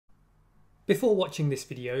Before watching this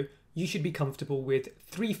video, you should be comfortable with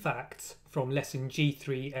 3 facts from lesson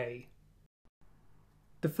G3a.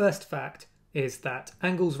 The first fact is that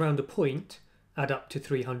angles round a point add up to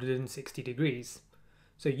 360 degrees.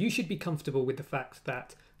 So you should be comfortable with the fact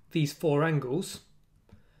that these 4 angles,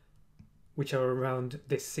 which are around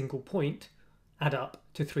this single point, add up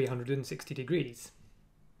to 360 degrees.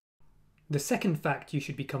 The second fact you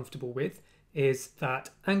should be comfortable with is that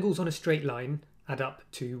angles on a straight line add up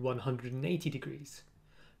to 180 degrees.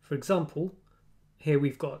 For example, here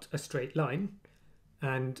we've got a straight line,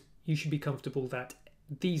 and you should be comfortable that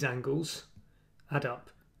these angles add up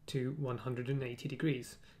to 180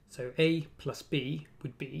 degrees. So A plus B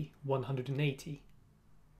would be 180.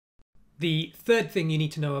 The third thing you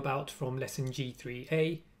need to know about from lesson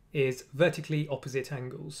G3a is vertically opposite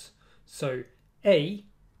angles. So A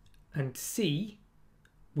and C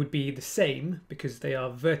would be the same because they are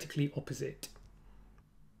vertically opposite.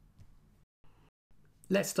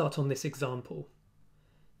 Let's start on this example.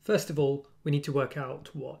 First of all, we need to work out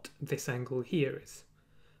what this angle here is.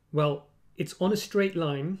 Well, it's on a straight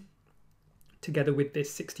line together with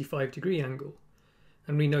this 65-degree angle.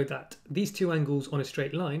 And we know that these 2 angles on a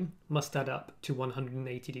straight line must add up to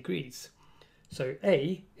 180 degrees. So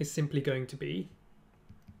A is simply going to be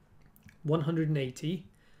 180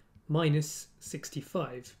 minus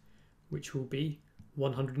 65, which will be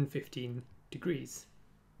 115 degrees.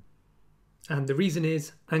 And the reason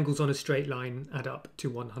is angles on a straight line add up to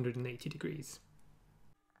 180 degrees.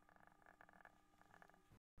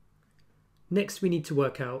 Next, we need to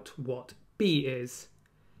work out what B is.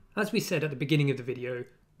 As we said at the beginning of the video,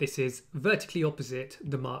 this is vertically opposite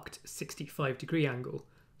the marked 65-degree angle,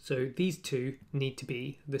 so these 2 need to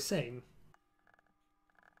be the same.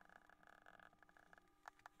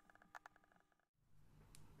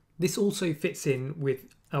 This also fits in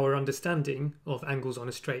with our understanding of angles on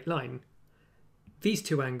a straight line. These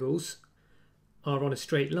 2 angles are on a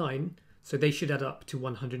straight line, so they should add up to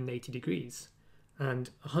 180 degrees.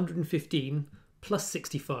 And 115 plus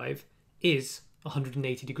 65 is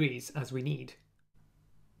 180 degrees as we need.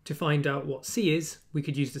 To find out what C is, we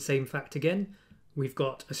could use the same fact again. We've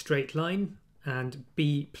got a straight line and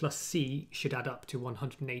B plus C should add up to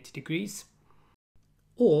 180 degrees.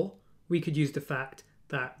 Or we could use the fact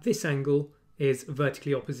that this angle is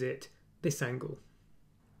vertically opposite this angle.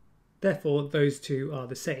 Therefore, those 2 are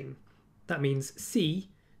the same. That means C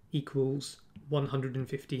equals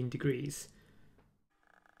 115 degrees.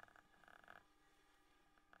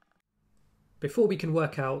 Before we can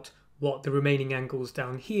work out what the remaining angles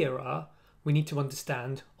down here are, we need to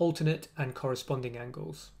understand alternate and corresponding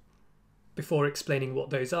angles. Before explaining what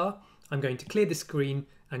those are, I'm going to clear the screen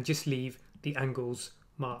and just leave the angles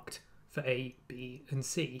marked for A, B, and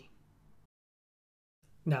C.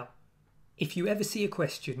 Now, if you ever see a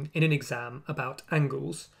question in an exam about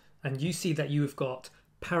angles and you see that you have got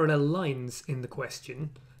parallel lines in the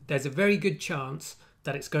question, there's a very good chance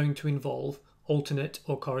that it's going to involve alternate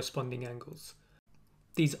or corresponding angles.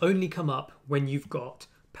 These only come up when you've got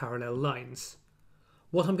parallel lines.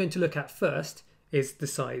 What I'm going to look at first is the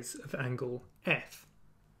size of angle F.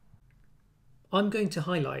 I'm going to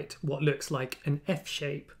highlight what looks like an F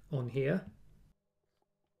shape on here.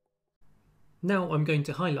 Now I'm going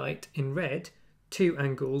to highlight in red 2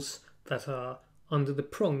 angles that are under the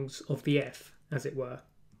prongs of the F, as it were.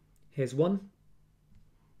 Here's 1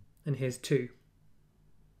 and here's 2.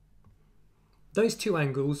 Those 2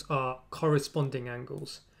 angles are corresponding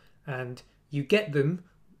angles, and you get them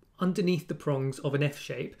underneath the prongs of an F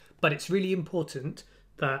shape, but it's really important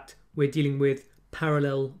that we're dealing with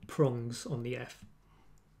parallel prongs on the F.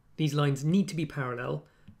 These lines need to be parallel,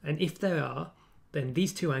 and if they are, then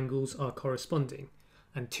these 2 angles are corresponding,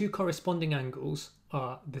 and 2 corresponding angles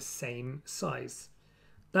are the same size.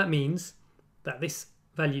 That means that this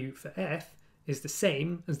value for F is the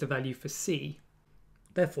same as the value for C.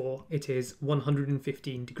 Therefore, it is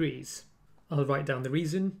 115 degrees. I'll write down the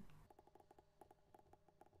reason.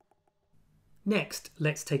 Next,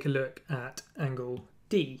 let's take a look at angle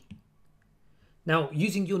D. Now,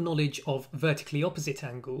 using your knowledge of vertically opposite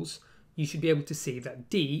angles, you should be able to see that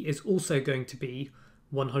D is also going to be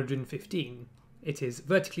 115. It is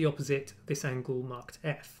vertically opposite this angle marked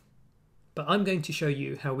F. But I'm going to show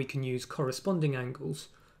you how we can use corresponding angles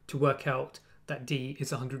to work out that D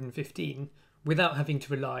is 115 without having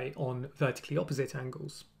to rely on vertically opposite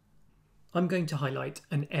angles. I'm going to highlight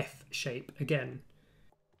an F shape again.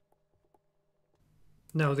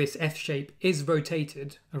 Now this F shape is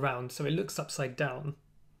rotated around, so it looks upside down,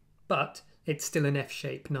 but it's still an F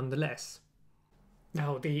shape nonetheless.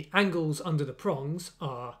 Now the angles under the prongs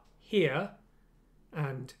are here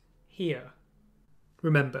and here.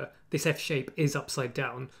 Remember, this F shape is upside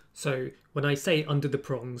down, so when I say under the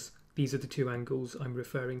prongs, these are the two angles I'm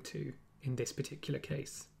referring to in this particular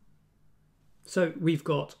case. So we've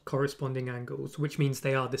got corresponding angles, which means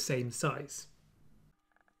they are the same size.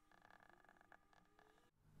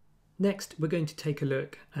 Next, we're going to take a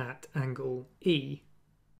look at angle E.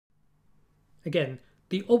 Again,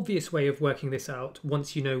 the obvious way of working this out,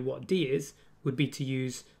 once you know what D is, would be to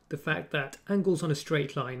use the fact that angles on a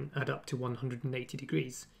straight line add up to 180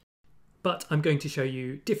 degrees. But I'm going to show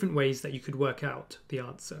you different ways that you could work out the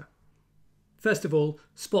answer. First of all,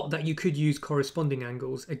 spot that you could use corresponding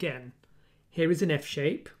angles again. Here is an F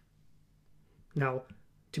shape. Now,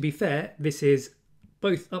 to be fair, this is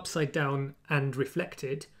both upside down and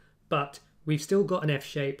reflected, but we've still got an F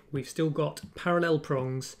shape, we've still got parallel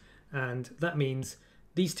prongs, and that means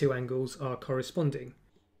these two angles are corresponding.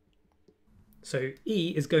 So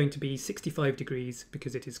E is going to be 65 degrees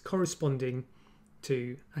because it is corresponding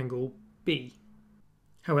to angle B.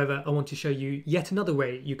 However, I want to show you yet another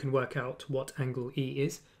way you can work out what angle E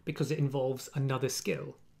is because it involves another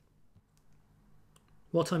skill.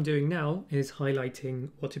 What I'm doing now is highlighting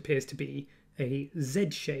what appears to be a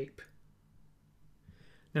Z shape.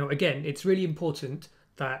 Now again, it's really important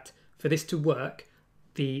that for this to work,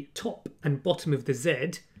 the top and bottom of the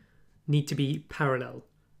Z need to be parallel.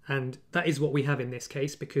 And that is what we have in this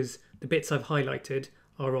case because the bits I've highlighted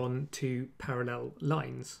are on two parallel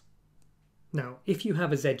lines. Now, if you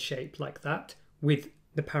have a Z shape like that with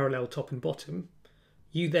the parallel top and bottom,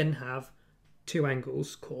 you then have two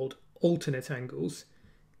angles called alternate angles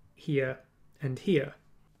here and here,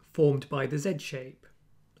 formed by the Z shape.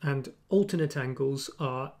 And alternate angles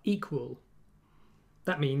are equal.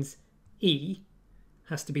 That means E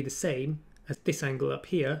has to be the same as this angle up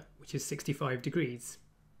here, which is 65 degrees.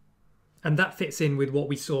 And that fits in with what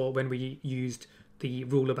we saw when we used the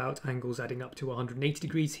rule about angles adding up to 180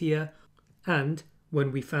 degrees here, and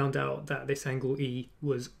when we found out that this angle E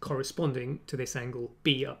was corresponding to this angle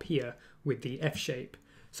B up here with the F shape.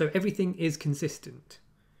 So everything is consistent.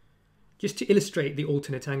 Just to illustrate the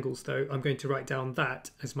alternate angles though, I'm going to write down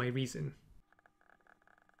that as my reason.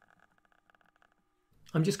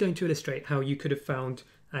 I'm just going to illustrate how you could have found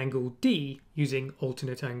angle D using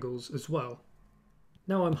alternate angles as well.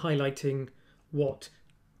 Now I'm highlighting what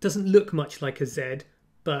doesn't look much like a Z,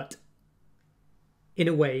 but in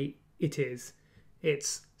a way it is.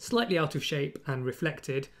 It's slightly out of shape and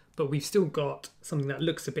reflected, but we've still got something that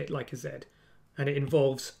looks a bit like a Z. And it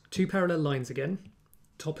involves two parallel lines again,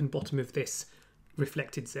 top and bottom of this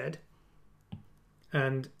reflected Z.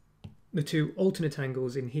 And the two alternate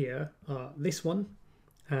angles in here are this one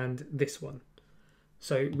and this one.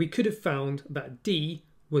 So we could have found that D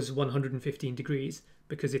was 115 degrees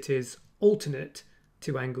because it is alternate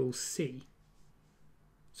to angle C.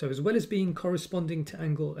 So as well as being corresponding to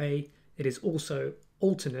angle A, it is also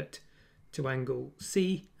alternate to angle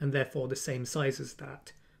C and therefore the same size as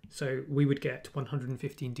that. So we would get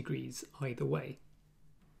 115 degrees either way.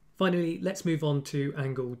 Finally, let's move on to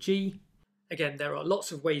angle G. Again, there are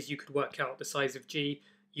lots of ways you could work out the size of G.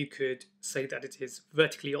 You could say that it is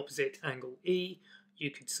vertically opposite angle E.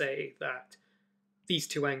 You could say that these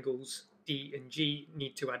two angles, D and G,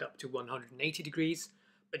 need to add up to 180 degrees.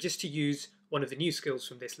 But just to use one of the new skills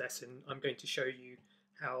from this lesson, I'm going to show you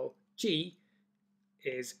how G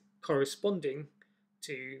is corresponding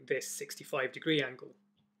to this 65 degree angle.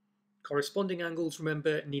 Corresponding angles,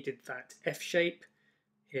 remember, needed that F shape.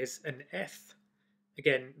 Here's an F.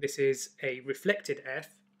 Again, this is a reflected F,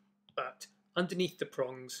 but underneath the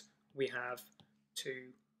prongs we have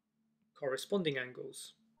two corresponding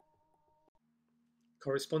angles.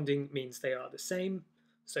 Corresponding means they are the same,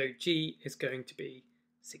 so G is going to be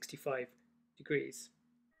 65 degrees.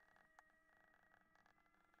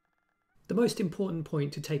 The most important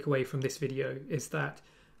point to take away from this video is that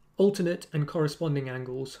alternate and corresponding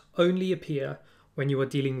angles only appear when you are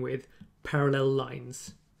dealing with parallel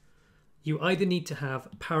lines. You either need to have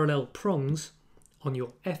parallel prongs on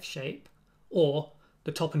your F shape or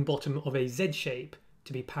the top and bottom of a Z shape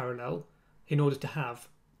to be parallel in order to have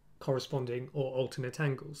corresponding or alternate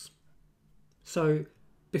angles. So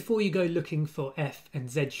before you go looking for F and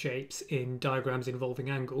Z shapes in diagrams involving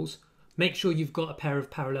angles, make sure you've got a pair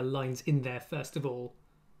of parallel lines in there first of all.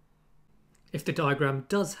 If the diagram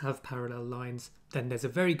does have parallel lines, then there's a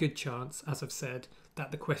very good chance, as I've said,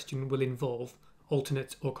 that the question will involve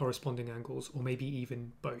alternate or corresponding angles, or maybe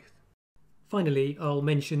even both. Finally, I'll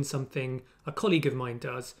mention something a colleague of mine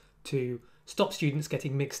does to stop students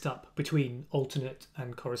getting mixed up between alternate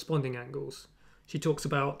and corresponding angles. She talks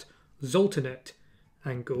about zolternate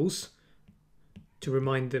angles, to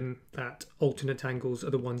remind them that alternate angles are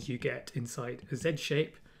the ones you get inside a Z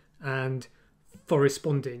shape, and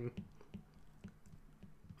corresponding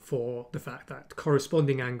for the fact that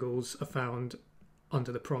corresponding angles are found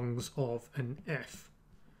under the prongs of an F.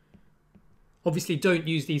 Obviously, don't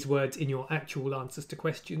use these words in your actual answers to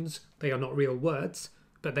questions. They are not real words,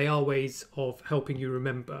 but they are ways of helping you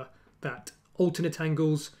remember that alternate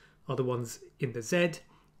angles are the ones in the Z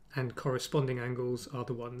and corresponding angles are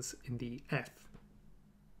the ones in the F.